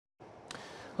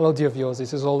Hello dear viewers,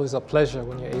 it is always a pleasure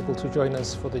when you're able to join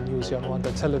us for the news here on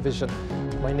Rwanda Television.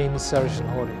 My name is Serge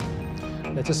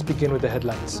Nhore. Let us begin with the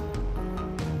headlines.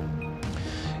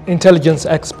 Intelligence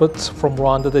experts from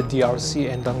Rwanda, the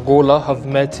DRC and Angola have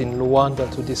met in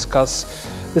Rwanda to discuss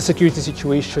the security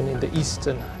situation in the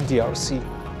eastern DRC.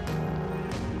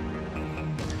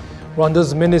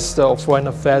 Rwanda's Minister of Foreign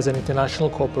Affairs and International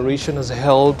Cooperation has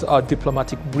held a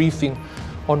diplomatic briefing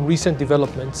on recent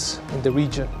developments in the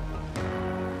region.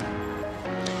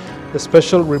 The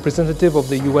special representative of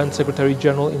the UN Secretary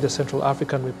General in the Central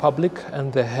African Republic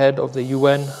and the head of the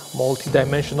UN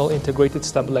Multidimensional Integrated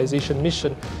Stabilization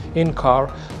Mission in CAR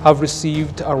have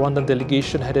received a Rwandan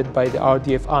delegation headed by the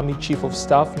RDF Army Chief of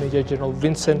Staff, Major General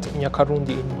Vincent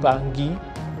Nyakarundi in Bangui.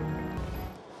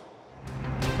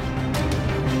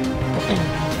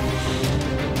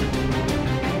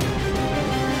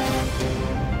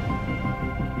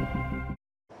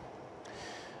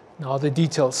 Now the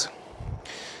details.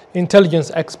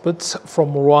 Intelligence experts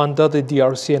from Rwanda, the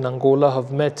DRC and Angola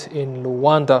have met in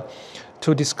Rwanda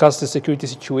to discuss the security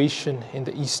situation in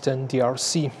the eastern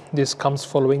DRC. This comes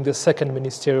following the second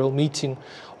ministerial meeting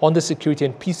on the security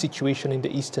and peace situation in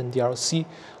the eastern DRC,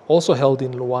 also held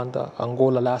in Rwanda,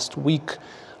 Angola last week.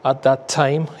 At that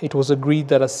time, it was agreed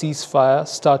that a ceasefire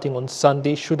starting on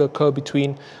Sunday should occur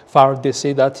between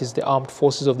FARDC, that is the armed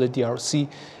forces of the DRC,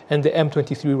 and the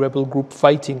M23 rebel group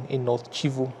fighting in North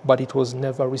Kivu, but it was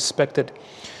never respected.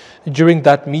 During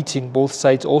that meeting, both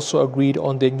sides also agreed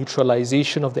on the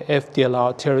neutralization of the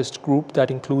FDLR terrorist group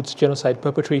that includes genocide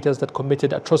perpetrators that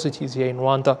committed atrocities here in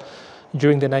Rwanda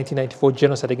during the 1994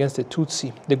 genocide against the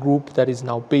Tutsi, the group that is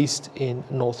now based in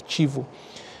North Kivu.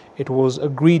 It was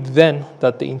agreed then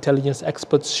that the intelligence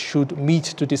experts should meet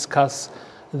to discuss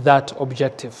that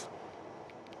objective.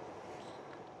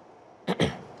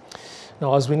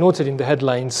 Now, as we noted in the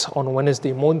headlines, on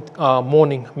Wednesday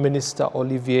morning, Minister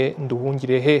Olivier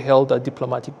Nduhungirehe held a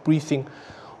diplomatic briefing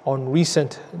on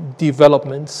recent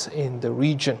developments in the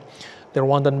region. The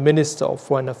Rwandan Minister of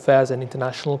Foreign Affairs and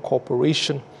International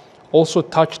Cooperation also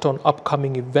touched on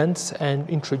upcoming events and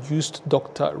introduced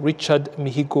Dr. Richard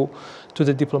Mihigo to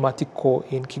the diplomatic corps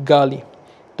in Kigali.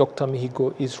 Dr.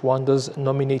 Mihigo is Rwanda's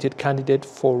nominated candidate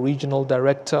for Regional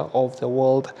Director of the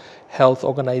World Health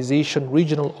Organization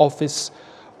Regional Office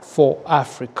for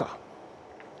Africa.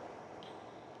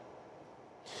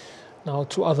 Now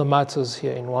to other matters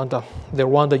here in Rwanda. The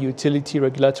Rwanda Utility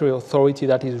Regulatory Authority,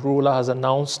 that is RURA, has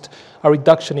announced a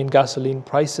reduction in gasoline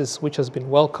prices, which has been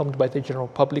welcomed by the general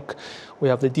public. We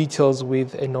have the details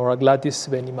with Enora Gladys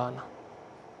Benimana.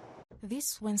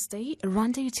 This Wednesday,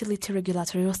 Rwanda Utility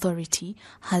Regulatory Authority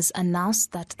has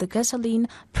announced that the gasoline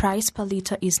price per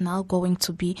litre is now going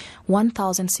to be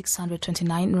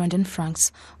 1,629 Rwandan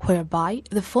francs, whereby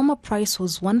the former price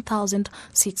was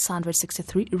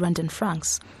 1,663 Rwandan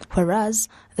francs, whereas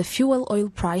the fuel oil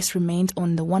price remained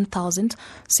on the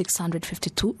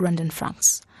 1,652 Rwandan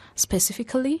francs.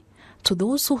 Specifically, to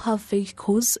those who have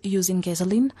vehicles using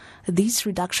gasoline, this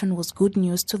reduction was good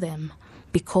news to them,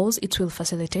 because it will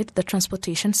facilitate the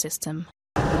transportation system.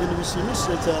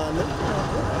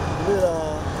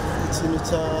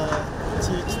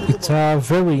 It's a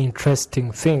very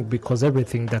interesting thing because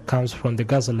everything that comes from the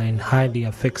gasoline highly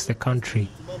affects the country.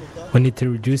 When it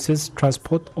reduces,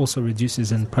 transport also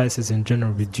reduces and prices in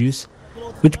general reduce,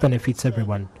 which benefits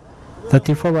everyone.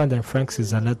 34 Rwandan francs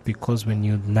is a lot because when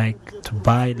you like to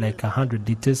buy like 100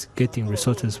 liters getting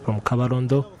resources from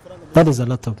Kabarondo, that is a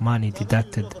lot of money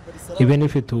deducted. Even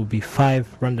if it will be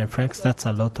 5 Rwandan francs, that's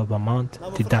a lot of amount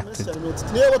deducted.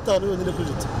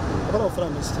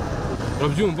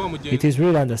 It is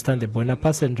really understandable. When a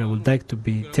passenger would like to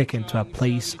be taken to a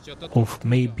place of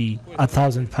maybe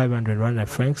 1,500 Rwandan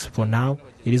francs, for now,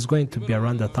 it is going to be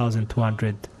around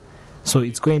 1,200. So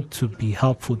it's going to be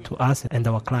helpful to us and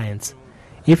our clients.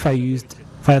 If I used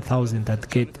 5,000 that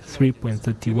get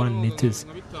 3.31 liters,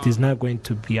 it is now going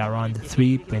to be around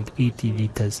 3.80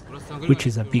 liters, which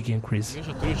is a big increase.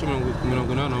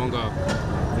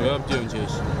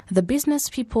 The business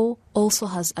people also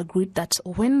has agreed that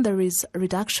when there is a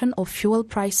reduction of fuel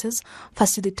prices,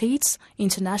 facilitates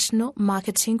international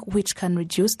marketing, which can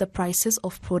reduce the prices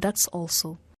of products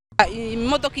also.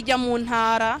 Imodoka ijya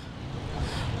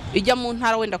mu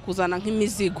ntara wenda kuzana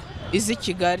nk'imizigo izi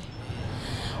Kigali.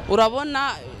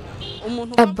 Urabona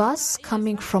A bus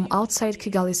coming from outside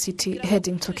Kigali city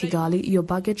heading to Kigali, your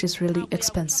baggage is really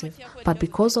expensive. But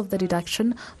because of the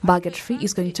deduction, baggage fee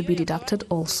is going to be deducted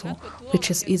also,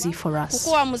 which is easy for us.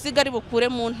 When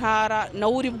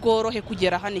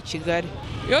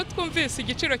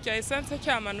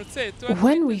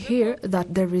we hear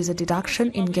that there is a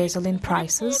deduction in gasoline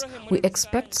prices, we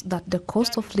expect that the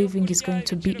cost of living is going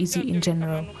to be easy in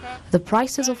general. The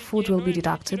prices of food will be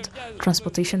deducted,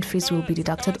 transportation fees will be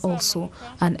deducted also,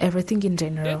 and everything in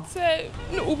general.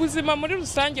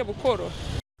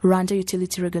 Rwanda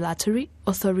Utility Regulatory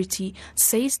Authority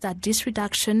says that this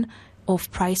reduction of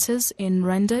prices in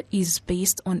Rwanda is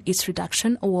based on its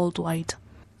reduction worldwide.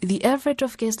 The average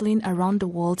of gasoline around the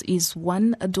world is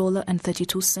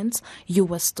 $1.32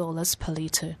 US dollars per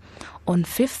liter. On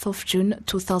 5th of June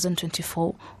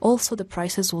 2024, also the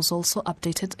prices was also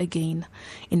updated again.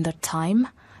 In that time,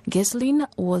 gasoline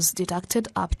was deducted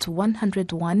up to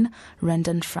 101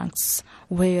 Rwandan francs,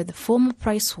 where the former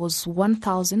price was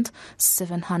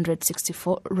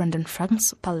 1,764 Rwandan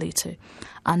francs per liter,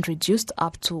 and reduced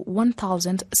up to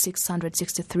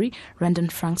 1,663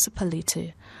 Rwandan francs per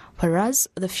liter. Whereas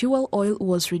the fuel oil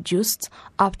was reduced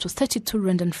up to 32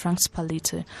 Rwandan francs per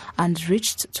liter and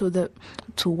reached to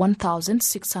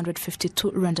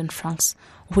 1,652 Rwandan francs,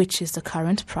 which is the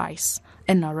current price.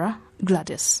 Enora,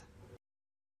 Gladys.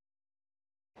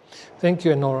 Thank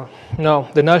you, Enora. Now,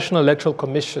 the National Electoral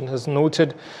Commission has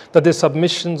noted that the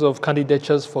submissions of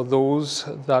candidatures for those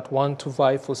that want to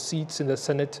vie for seats in the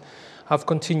Senate have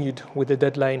continued, with the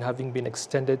deadline having been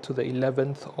extended to the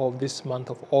 11th of this month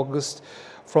of August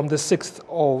from the 6th,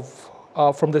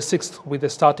 with the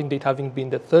starting date having been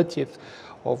the 30th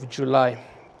of July.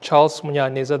 Charles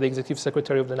Munyaneza, the Executive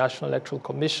Secretary of the National Electoral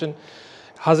Commission,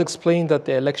 has explained that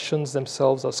the elections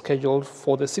themselves are scheduled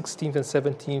for the 16th and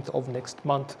 17th of next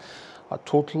month. A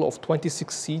total of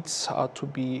 26 seats are to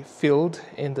be filled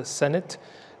in the Senate.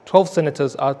 12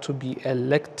 senators are to be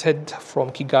elected from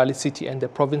Kigali City and the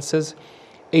provinces.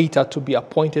 8 are to be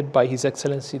appointed by His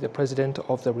Excellency the President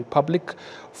of the Republic.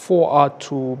 4 are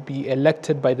to be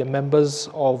elected by the members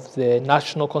of the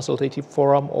National Consultative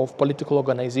Forum of Political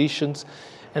Organizations,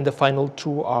 and the final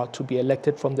 2 are to be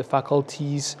elected from the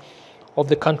faculties of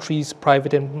the country's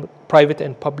private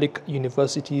and public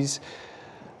universities,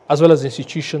 as well as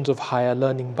institutions of higher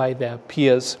learning by their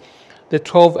peers. The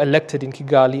 12 elected in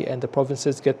Kigali and the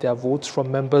provinces get their votes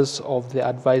from members of the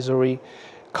advisory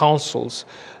councils.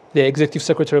 The Executive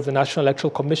Secretary of the National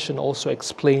Electoral Commission also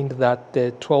explained that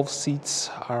the 12 seats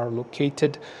are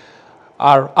allocated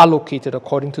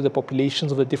according to the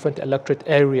populations of the different electorate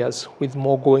areas, with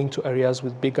more going to areas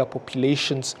with bigger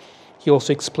populations. He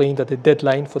also explained that the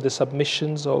deadline for the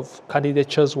submissions of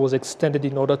candidatures was extended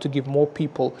in order to give more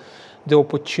people the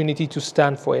opportunity to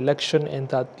stand for election, and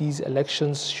that these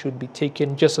elections should be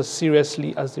taken just as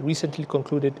seriously as the recently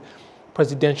concluded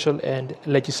presidential and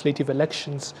legislative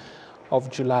elections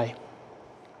of July.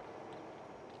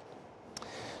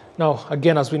 Now,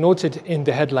 again, as we noted in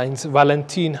the headlines,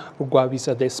 Valentin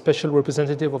Rugwabiza, the special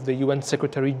representative of the UN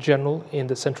Secretary General in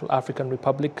the Central African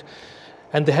Republic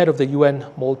and the head of the UN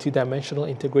Multidimensional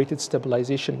Integrated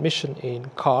Stabilization Mission in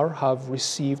CAR, have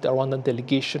received a Rwandan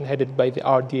delegation headed by the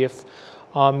RDF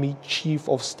Army Chief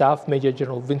of Staff, Major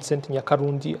General Vincent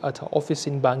Nyakarundi, at her office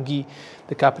in Bangui,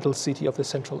 the capital city of the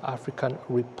Central African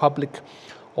Republic.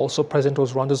 Also present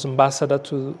was Rwanda's ambassador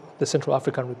to the Central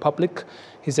African Republic,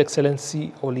 His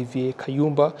Excellency Olivier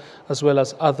Kayumba, as well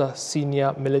as other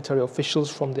senior military officials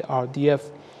from the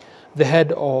RDF. The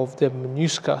head of the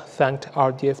MINUSCA thanked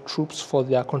RDF troops for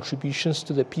their contributions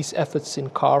to the peace efforts in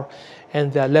CAR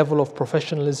and their level of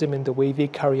professionalism in the way they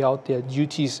carry out their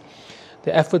duties.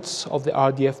 The efforts of the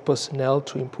RDF personnel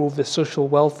to improve the social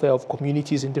welfare of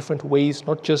communities in different ways,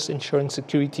 not just ensuring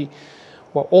security,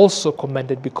 were also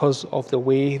commended because of the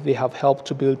way they have helped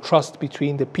to build trust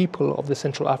between the people of the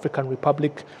Central African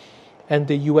Republic and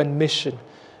the UN mission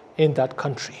in that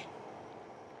country.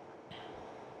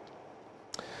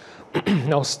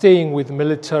 Now, staying with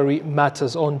military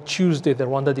matters, on Tuesday, the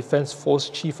Rwanda Defense Force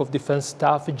Chief of Defense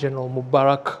Staff, General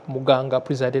Mubarak Muganga,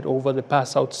 presided over the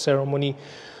pass-out ceremony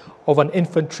of an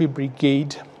infantry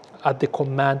brigade at the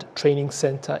Command Training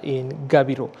Center in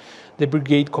Gabiro. The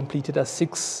brigade completed an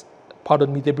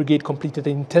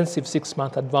intensive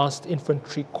 6-month advanced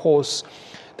infantry course.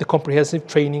 The comprehensive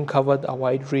training covered a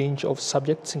wide range of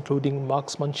subjects, including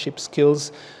marksmanship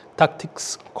skills,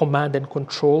 tactics, command and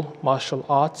control, martial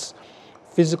arts,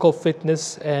 physical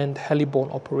fitness, and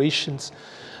heliborne operations.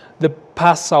 The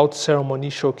pass-out ceremony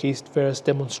showcased various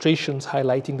demonstrations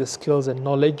highlighting the skills and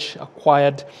knowledge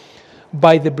acquired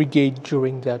by the brigade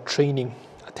during their training.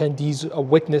 Attendees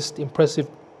witnessed impressive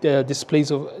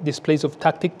displays of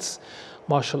tactics,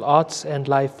 martial arts, and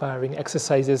live firing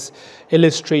exercises,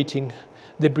 illustrating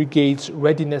the brigade's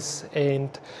readiness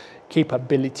and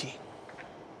capability.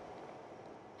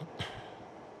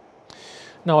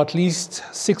 Now, at least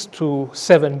 6 to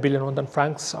 7 billion Rwandan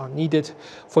francs are needed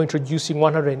for introducing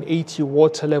 180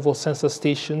 water level sensor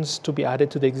stations to be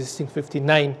added to the existing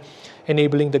 59,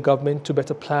 enabling the government to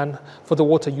better plan for the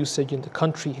water usage in the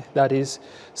country, that is,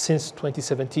 since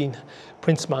 2017.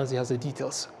 Prince Manzi has the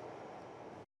details.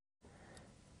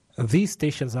 These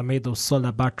stations are made of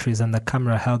solar batteries and the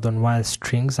camera held on wire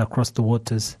strings across the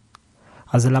waters.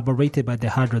 As elaborated by the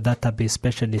hydro database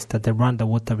specialist at the Rwanda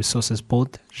Water Resources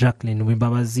Board, Jacqueline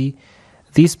Wimbabazi,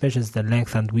 this measures the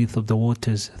length and width of the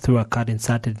waters through a card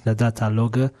inserted in the data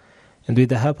logger and with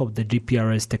the help of the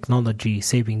GPRS technology,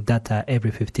 saving data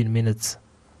every 15 minutes.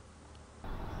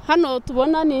 Hano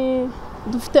tubona ni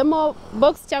dufitemo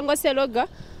box cyangwa se logger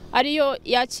ariyo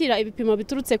yakira ibipimo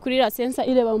biturutse kuri la sensor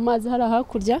ireba mu mazi hara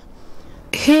hakurya.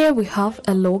 Here we have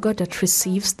a logger that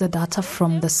receives the data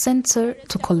from the sensor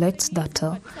to collect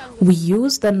data. We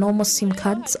use the normal SIM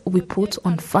cards we put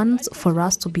on phones for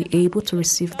us to be able to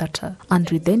receive data, and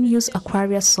we then use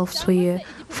Aquarius software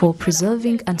for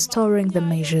preserving and storing the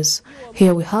measures.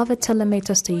 Here we have a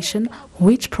telemeter station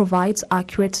which provides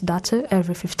accurate data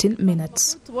every 15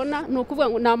 minutes.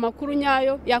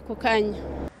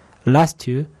 Last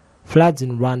year, floods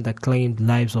in Rwanda claimed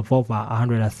lives of over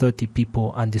 130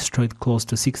 people and destroyed close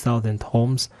to 6,000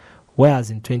 homes,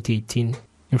 whereas in 2018,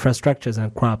 infrastructures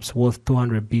and crops worth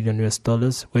 $200 billion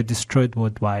were destroyed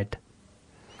worldwide.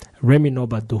 Remy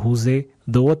Noba Duhuze,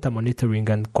 the Water Monitoring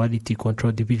and Quality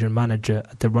Control Division Manager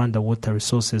at the Rwanda Water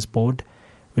Resources Board,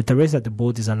 reiterates that the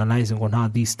board is analyzing on how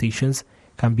these stations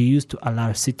can be used to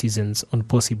alert citizens on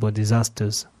possible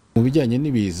disasters. Mu bijyanye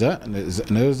n'ibiza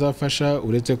nayo zafasha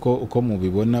uretse ko uko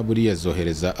mubibona buriya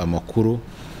zohereza amakuru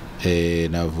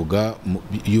navuga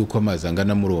yuko amazi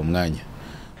angana muri uwo mwanya.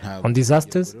 On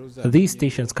disasters, these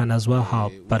stations can as well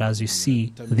help, but as you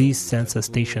see, these sensor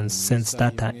stations sense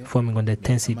data informing on the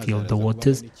intensity of the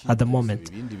waters at the moment,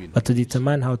 but to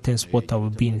determine how tense water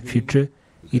will be in future,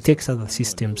 it takes other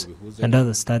systems and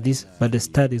other studies, but the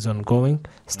study is ongoing,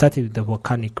 started with the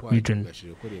volcanic region.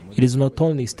 It is not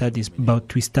only studies,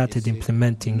 but we started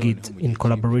implementing it in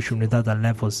collaboration with other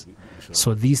levels.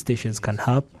 So these stations can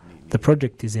help. The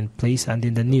project is in place, and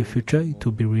in the near future it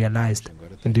will be realized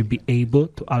and will be able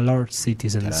to alert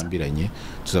citizens.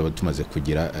 Tuzaba tumaze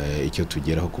kugira icyo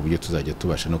tugeraho ku buryo tuzajya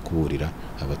tubasha no kuburira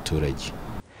abaturage.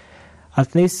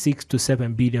 At least 6 to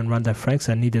 7 billion Rwanda francs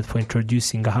are needed for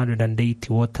introducing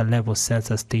 180 water level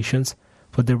sensor stations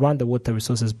for the Rwanda Water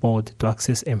Resources Board to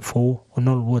access M4 on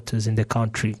all waters in the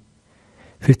country.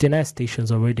 59 stations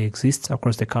already exist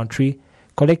across the country,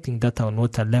 collecting data on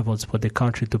water levels for the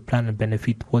country to plan and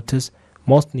benefit waters,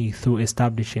 mostly through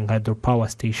establishing hydropower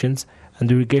stations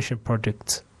and irrigation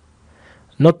projects.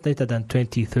 Not later than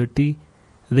 2030,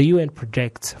 the UN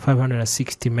projects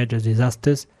 560 major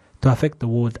disasters to affect the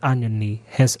world annually,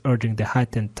 hence urging the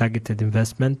heightened targeted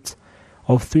investment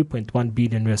of $3.1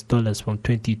 billion from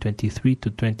 2023 to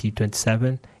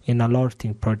 2027 in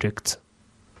alerting projects.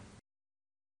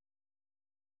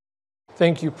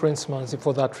 Thank you, Prince Manzi,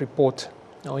 for that report.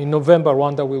 Now, in November,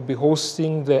 Rwanda will be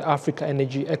hosting the Africa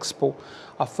Energy Expo,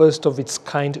 a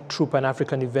first-of-its-kind true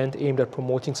Pan-African event aimed at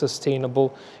promoting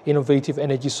sustainable, innovative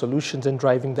energy solutions and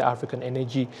driving the African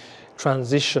energy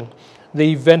transition.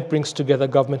 The event brings together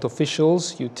government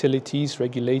officials, utilities,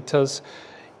 regulators,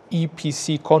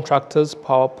 EPC contractors,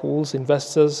 power pools,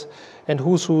 investors, and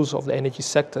who's of the energy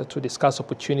sector to discuss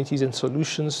opportunities and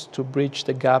solutions to bridge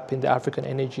the gap in the African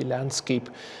energy landscape.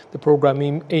 The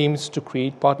program aims to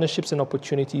create partnerships and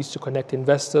opportunities to connect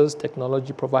investors,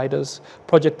 technology providers,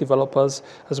 project developers,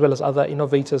 as well as other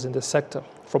innovators in the sector,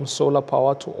 from solar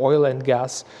power to oil and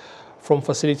gas. From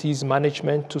facilities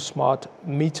management to smart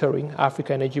metering,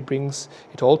 Africa Energy brings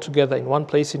it all together in one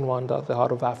place in Rwanda, the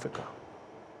heart of Africa.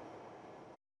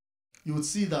 You would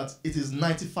see that it is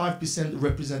 95%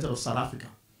 representative of South Africa.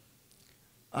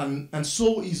 And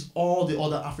so is all the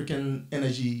other African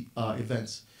energy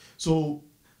events. So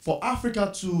for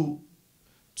Africa to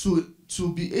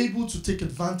be able to take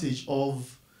advantage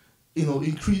of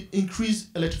increased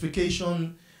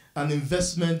electrification and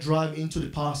investment drive into the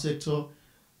power sector,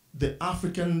 the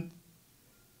African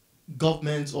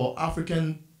government or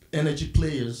African energy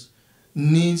players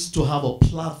needs to have a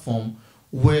platform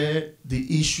where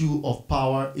the issue of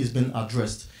power is being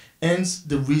addressed. Hence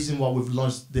the reason why we've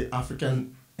launched the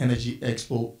African Energy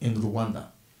Expo in Rwanda.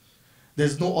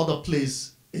 There's no other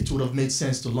place it would have made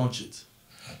sense to launch it.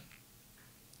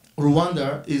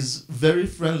 Rwanda is very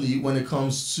friendly when it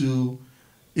comes to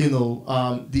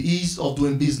the ease of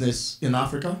doing business in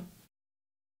Africa.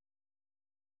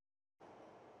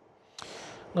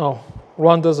 Now,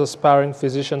 Rwanda's aspiring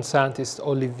physician scientist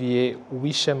Olivier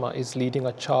Wishema is leading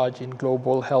a charge in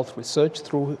global health research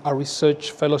through a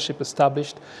research fellowship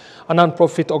established, a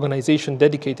non-profit organization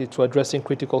dedicated to addressing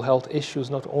critical health issues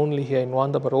not only here in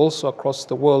Rwanda but also across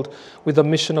the world, with a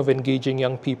mission of engaging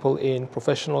young people in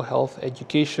professional health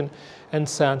education and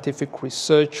scientific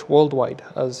research worldwide,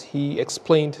 as he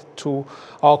explained to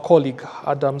our colleague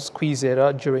Adams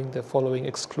Kwizera during the following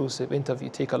exclusive interview.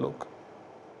 Take a look.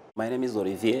 My name is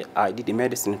Olivier. I did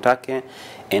medicine in Turkey,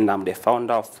 and I'm the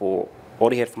founder of All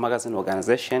Health Magazine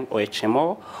Organization,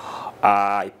 OHMO.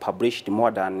 I published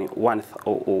more than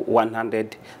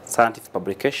 100 scientific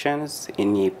publications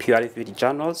in peer-reviewed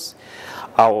journals.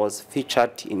 I was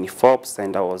featured in Forbes,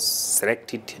 and I was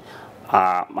selected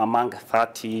among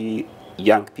 30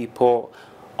 young people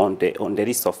on the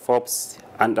list of Forbes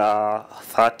under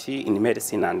 30 in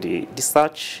medicine and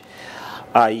research.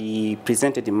 I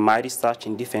presented my research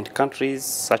in different countries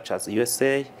such as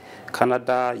USA,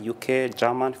 Canada, UK,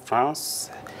 Germany, France,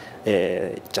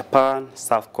 Japan,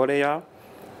 South Korea.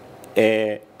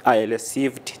 I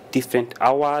received different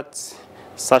awards,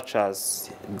 such as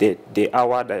the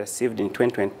award I received in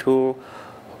 2022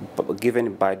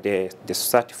 given by the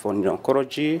Society for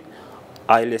Neuro-Oncology.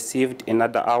 I received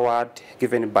another award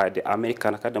given by the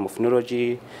American Academy of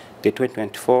Neurology, the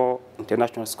 2024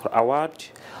 International School Award.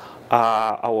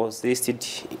 I was listed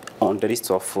on the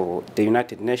list of the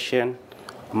United Nations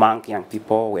among young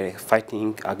people who were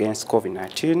fighting against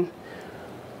COVID-19.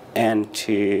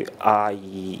 And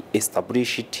I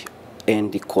established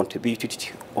and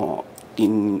contributed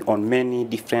on many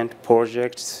different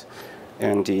projects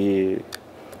and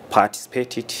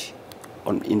participated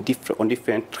on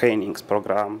different trainings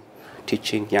program,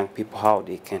 teaching young people how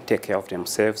they can take care of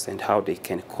themselves and how they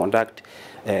can conduct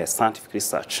scientific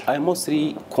research. I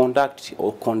mostly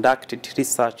conducted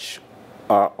research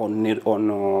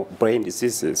on brain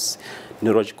diseases,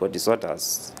 neurological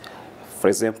disorders. For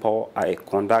example, I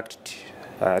conduct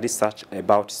research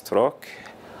about stroke,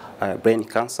 brain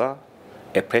cancer,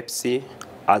 epilepsy,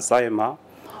 Alzheimer.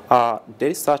 The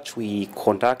research we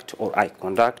conduct, or I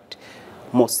conduct,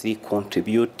 mostly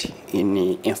contribute in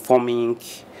informing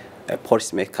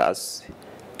policymakers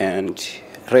and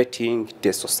letting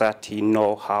the society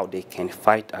know how they can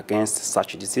fight against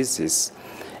such diseases.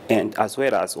 And as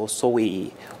well as also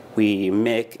we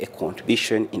make a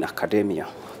contribution in academia.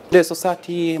 The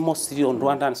society, mostly on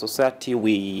Rwandan society,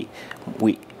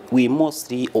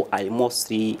 I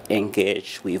mostly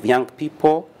engage with young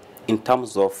people in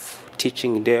terms of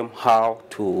teaching them how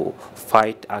to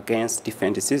fight against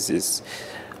different diseases.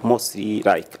 Mostly,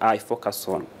 like, I focus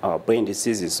on brain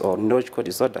diseases or neurological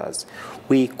disorders.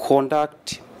 We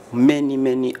conduct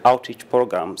many outreach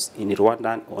programs in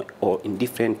Rwanda or in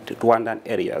different Rwandan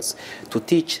areas to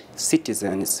teach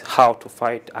citizens how to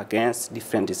fight against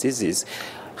different diseases,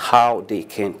 how they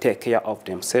can take care of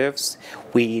themselves.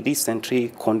 We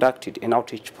recently conducted an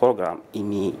outreach program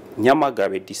in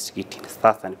Nyamagabe district in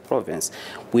Southern province.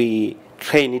 We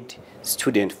trained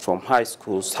students from high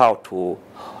schools how to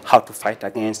fight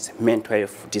against mental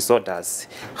health disorders,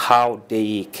 how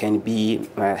they can be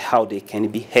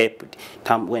helped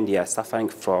when they are suffering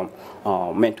from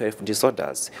mental health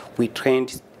disorders. We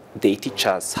trained the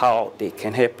teachers how they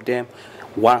can help them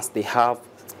once they have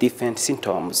different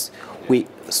symptoms.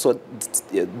 So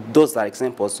those are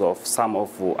examples of some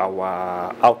of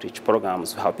our outreach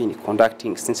programs we have been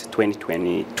conducting since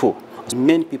 2022.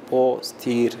 Many people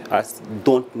still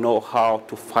don't know how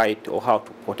to fight or how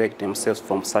to protect themselves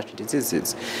from such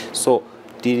diseases. So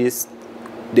there's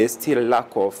still a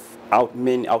lack of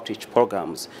many outreach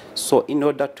programs. So in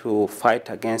order to fight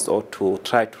against or to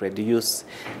try to reduce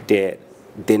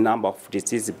the number of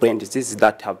brain diseases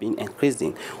that have been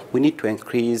increasing, we need to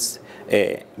increase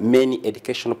many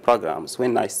educational programs.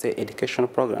 When I say educational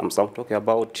programs, I'm talking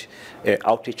about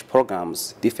outreach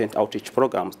programs, different outreach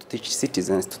programs to teach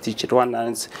citizens, to teach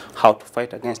Rwandans how to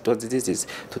fight against those diseases,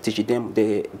 to teach them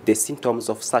the symptoms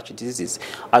of such diseases.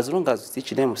 As long as we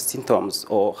teach them symptoms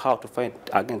or how to fight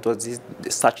against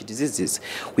such diseases,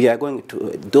 we are going to,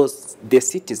 the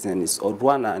citizens or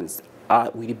Rwandans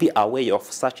will be aware of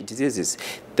such diseases.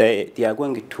 They are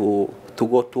going to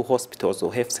go to hospitals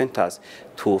or health centers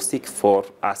to seek for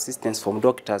assistance from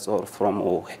doctors or from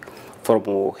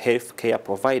health care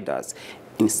providers.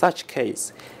 In such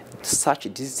case,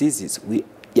 such diseases we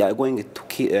are going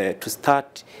to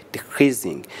start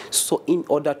decreasing. So in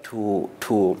order to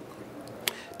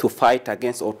fight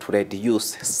against or to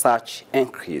reduce such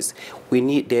increase, we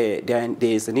need there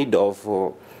is a need of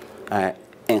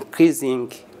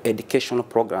increasing educational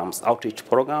programs, outreach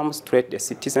programs to let the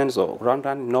citizens of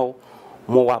Rwanda know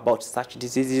more about such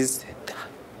diseases,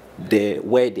 the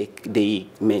way they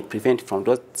may prevent from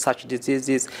such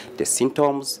diseases, the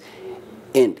symptoms,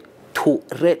 and to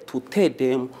tell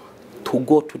them to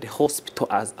go to the hospital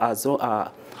as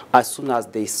soon as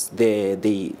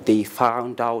they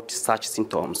found out such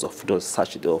symptoms of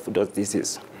those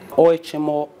diseases.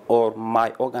 OHMO, or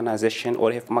my organization,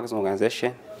 or Health Magazine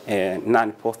organization, a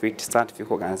non-profit scientific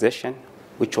organization,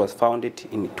 which was founded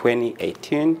in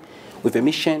 2018 with a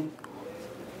mission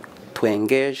to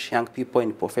engage young people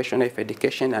in professional health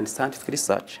education and scientific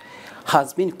research,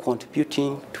 has been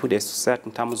contributing to the society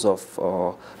in terms of,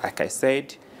 like I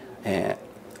said,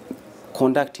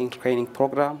 conducting training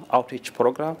program, outreach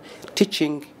program,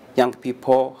 teaching young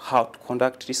people how to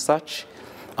conduct research,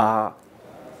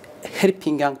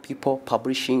 helping young people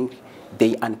publishing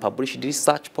the unpublished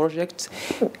research projects.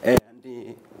 And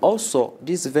also,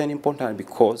 this is very important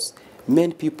because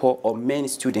many people, or many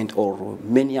students, or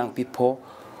many young people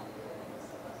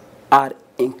are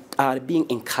being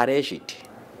encouraged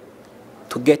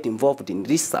to get involved in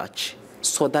research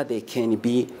so that they can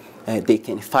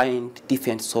find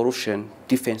different solutions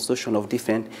of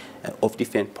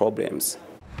different problems.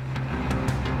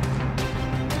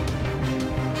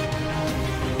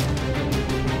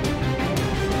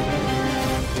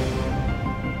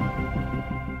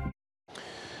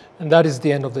 And that is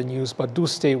the end of the news, but do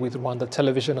stay with Rwanda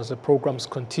Television as the programs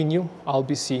continue. I'll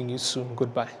be seeing you soon.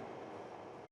 Goodbye.